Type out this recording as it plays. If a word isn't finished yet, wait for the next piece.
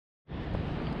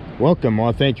Welcome.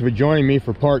 Well, thank you for joining me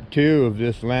for part 2 of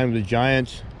this Land of the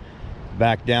Giants.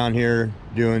 Back down here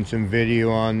doing some video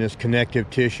on this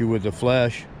connective tissue with the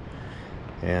flesh,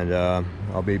 and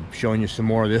I'll be showing you some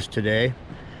more of this today,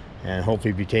 and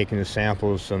hopefully be taking the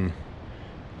samples.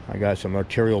 I got some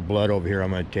arterial blood over here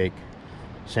I'm going to take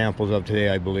samples of today,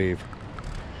 I believe.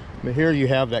 But here you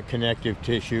have that connective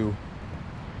tissue,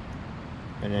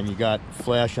 and then you got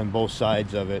flesh on both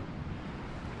sides of it.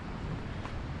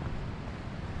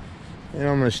 And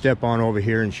I'm going to step on over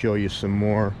here and show you some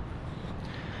more.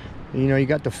 You know, you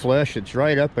got the flesh, it's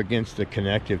right up against the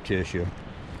connective tissue.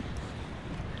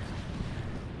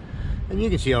 And you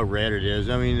can see how red it is.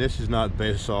 I mean, this is not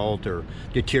basalt or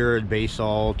deteriorated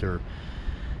basalt, or,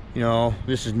 you know,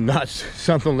 this is not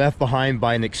something left behind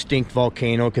by an extinct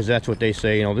volcano, because that's what they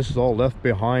say, you know, this is all left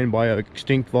behind by an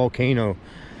extinct volcano.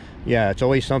 Yeah, it's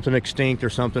always something extinct or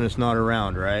something that's not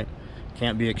around, right?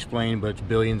 Can't be explained, but it's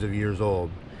billions of years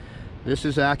old. This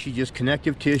is actually just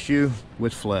connective tissue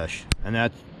with flesh, and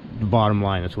that's the bottom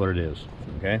line. That's what it is.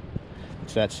 Okay,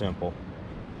 it's that simple.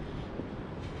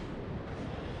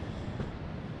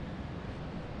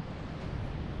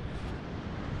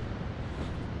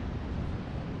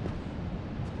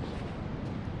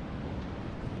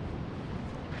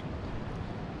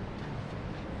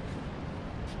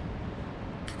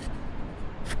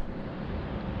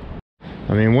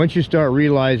 I mean, once you start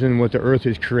realizing what the earth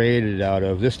is created out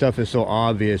of, this stuff is so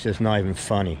obvious it's not even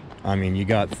funny. I mean, you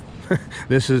got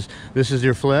this is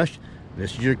your flesh,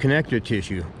 this is your connective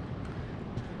tissue.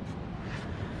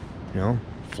 You know,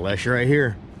 flesh right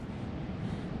here.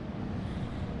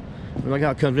 Look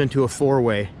how it comes into a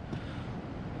four-way.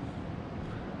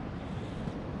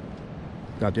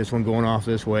 Got this one going off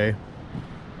this way.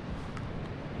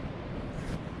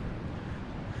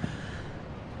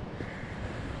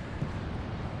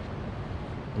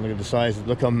 Look at the size,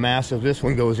 look how massive this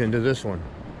one goes into this one.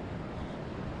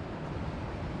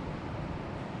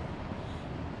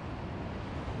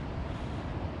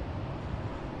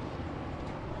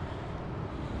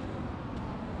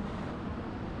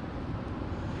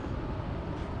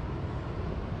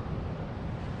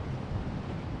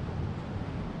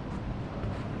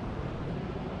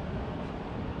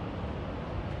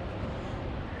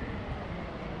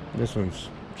 This one's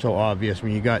so obvious. I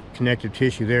mean, you got connective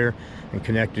tissue there and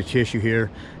connective tissue here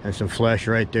and some flesh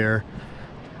right there.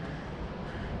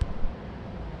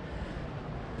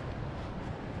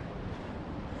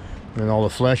 And all the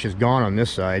flesh is gone on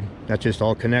this side. That's just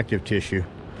all connective tissue.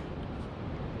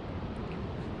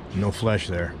 No flesh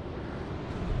there.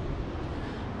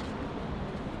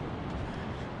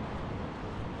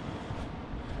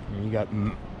 And you got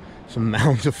some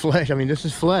mounds of flesh. I mean, this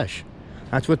is flesh.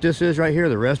 That's what this is right here.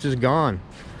 The rest is gone.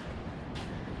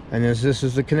 And this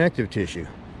is the connective tissue.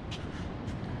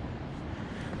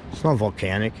 It's not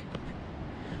volcanic.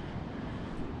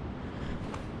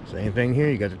 Same thing here.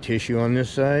 You got the tissue on this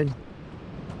side.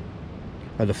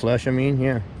 Or the flesh, I mean,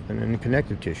 yeah. And then the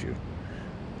connective tissue.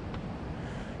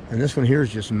 And this one here is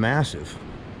just massive.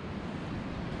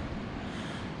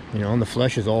 You know, and the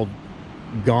flesh is all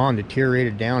gone,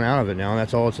 deteriorated down out of it now.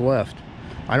 That's all that's left.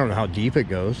 I don't know how deep it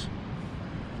goes.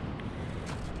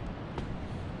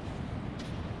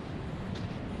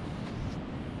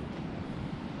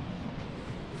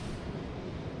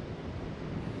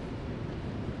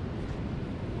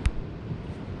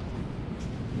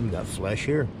 We got flesh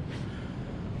here.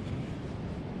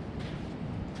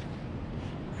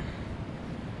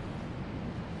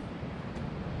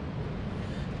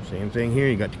 Same thing here.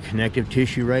 You got the connective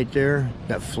tissue right there.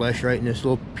 Got flesh right in this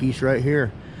little piece right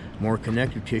here. More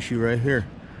connective tissue right here.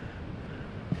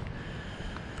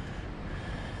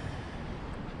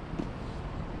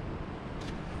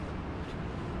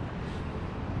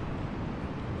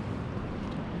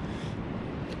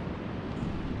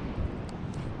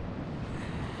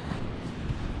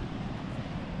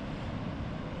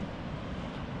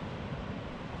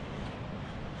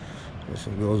 This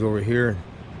one goes over here.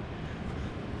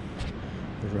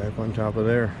 It's right up on top of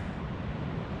there.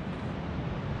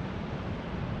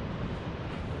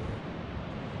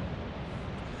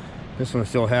 This one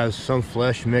still has some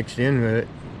flesh mixed in with it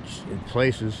in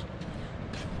places.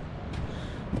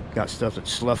 Got stuff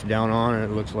that's sloughed down on it,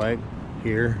 it looks like.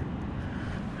 Here.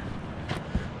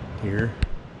 Here.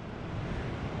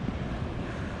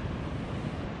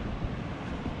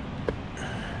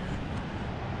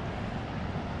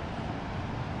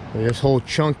 This whole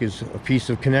chunk is a piece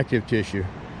of connective tissue.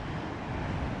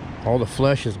 All the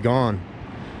flesh is gone.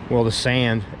 Well, the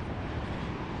sand.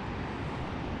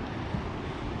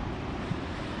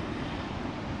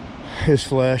 is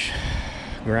flesh,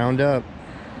 ground up.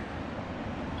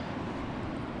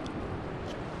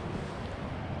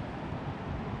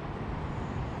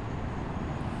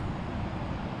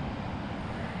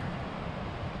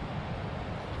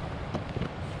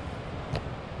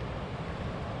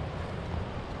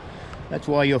 That's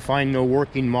why you'll find no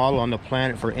working model on the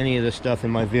planet for any of this stuff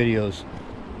in my videos.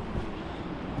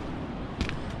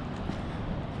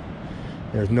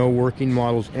 There's no working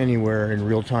models anywhere in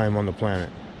real time on the planet.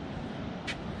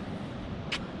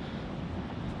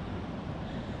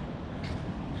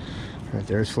 Right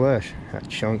there's flesh, that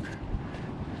chunk.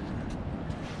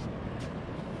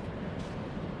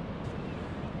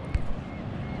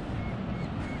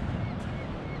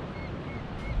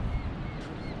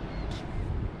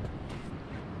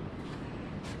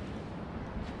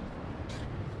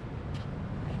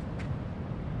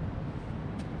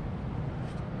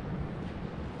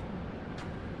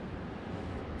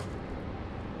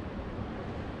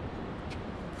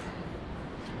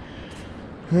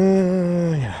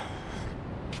 Yeah.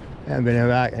 Haven't been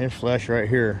back. There's flesh right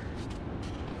here.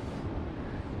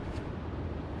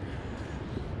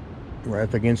 Right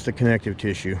up against the connective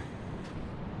tissue.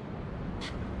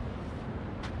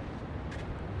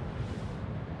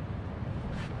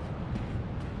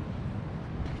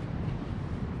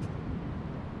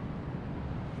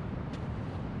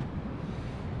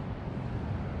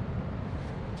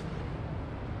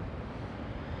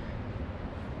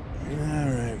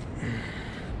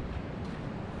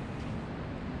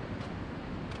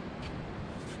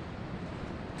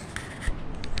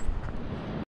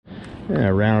 Yeah,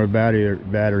 round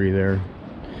battery there.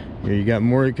 Here you got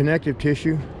more connective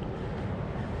tissue.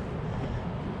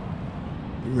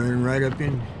 Running right up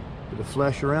in with the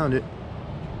flesh around it.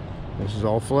 This is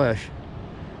all flesh.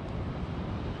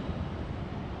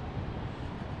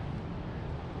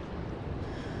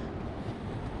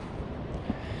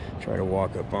 Try to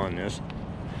walk up on this.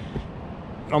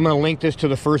 I'm going to link this to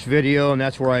the first video, and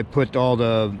that's where I put all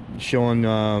the showing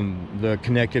the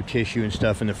connective tissue and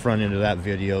stuff in the front end of that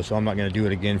video, so I'm not going to do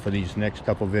it again for these next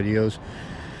couple videos.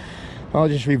 I'll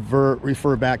just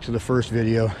refer back to the first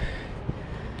video.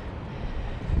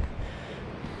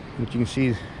 But you can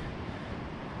see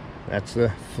that's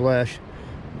the flesh.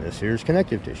 This here's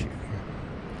connective tissue.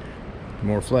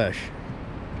 More flesh.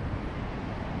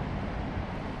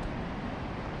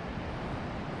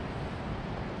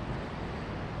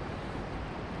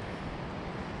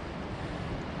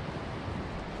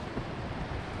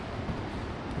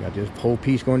 You got this whole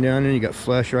piece going down there. You got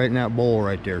flesh right in that bowl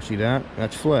right there. See that?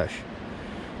 That's flesh.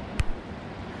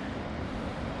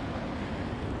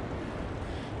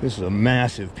 This is a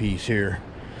massive piece here.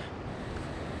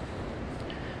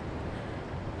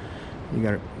 You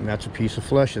got it. That's a piece of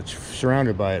flesh that's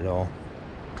surrounded by it all.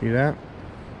 See that?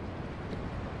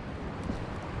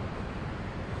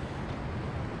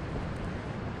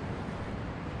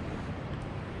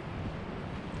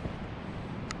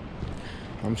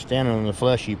 I'm standing on the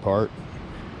fleshy part,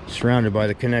 surrounded by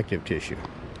the connective tissue.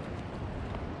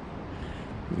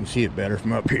 You can see it better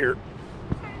from up here.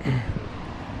 You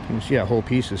can see that whole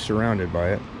piece is surrounded by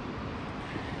it.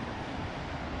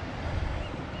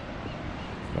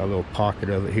 Got a little pocket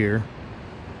of it here.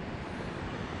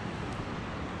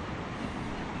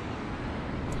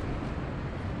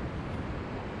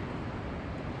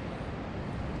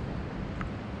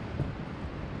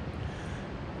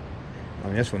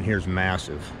 And this one here is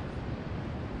massive.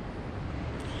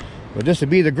 But this would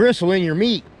be the gristle in your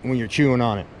meat when you're chewing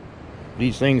on it.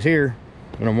 These things here,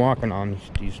 when I'm walking on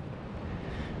these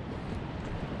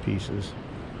pieces.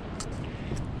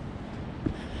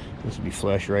 This would be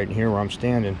flesh right in here where I'm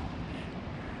standing.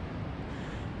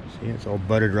 See, it's all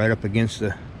butted right up against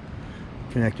the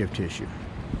connective tissue.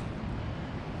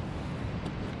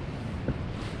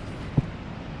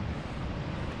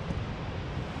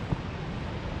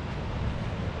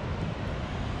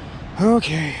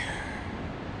 Okay.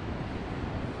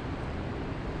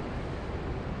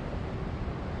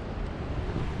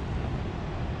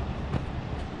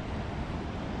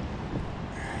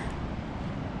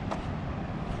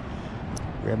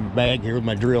 Grab my bag here with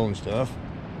my drill and stuff.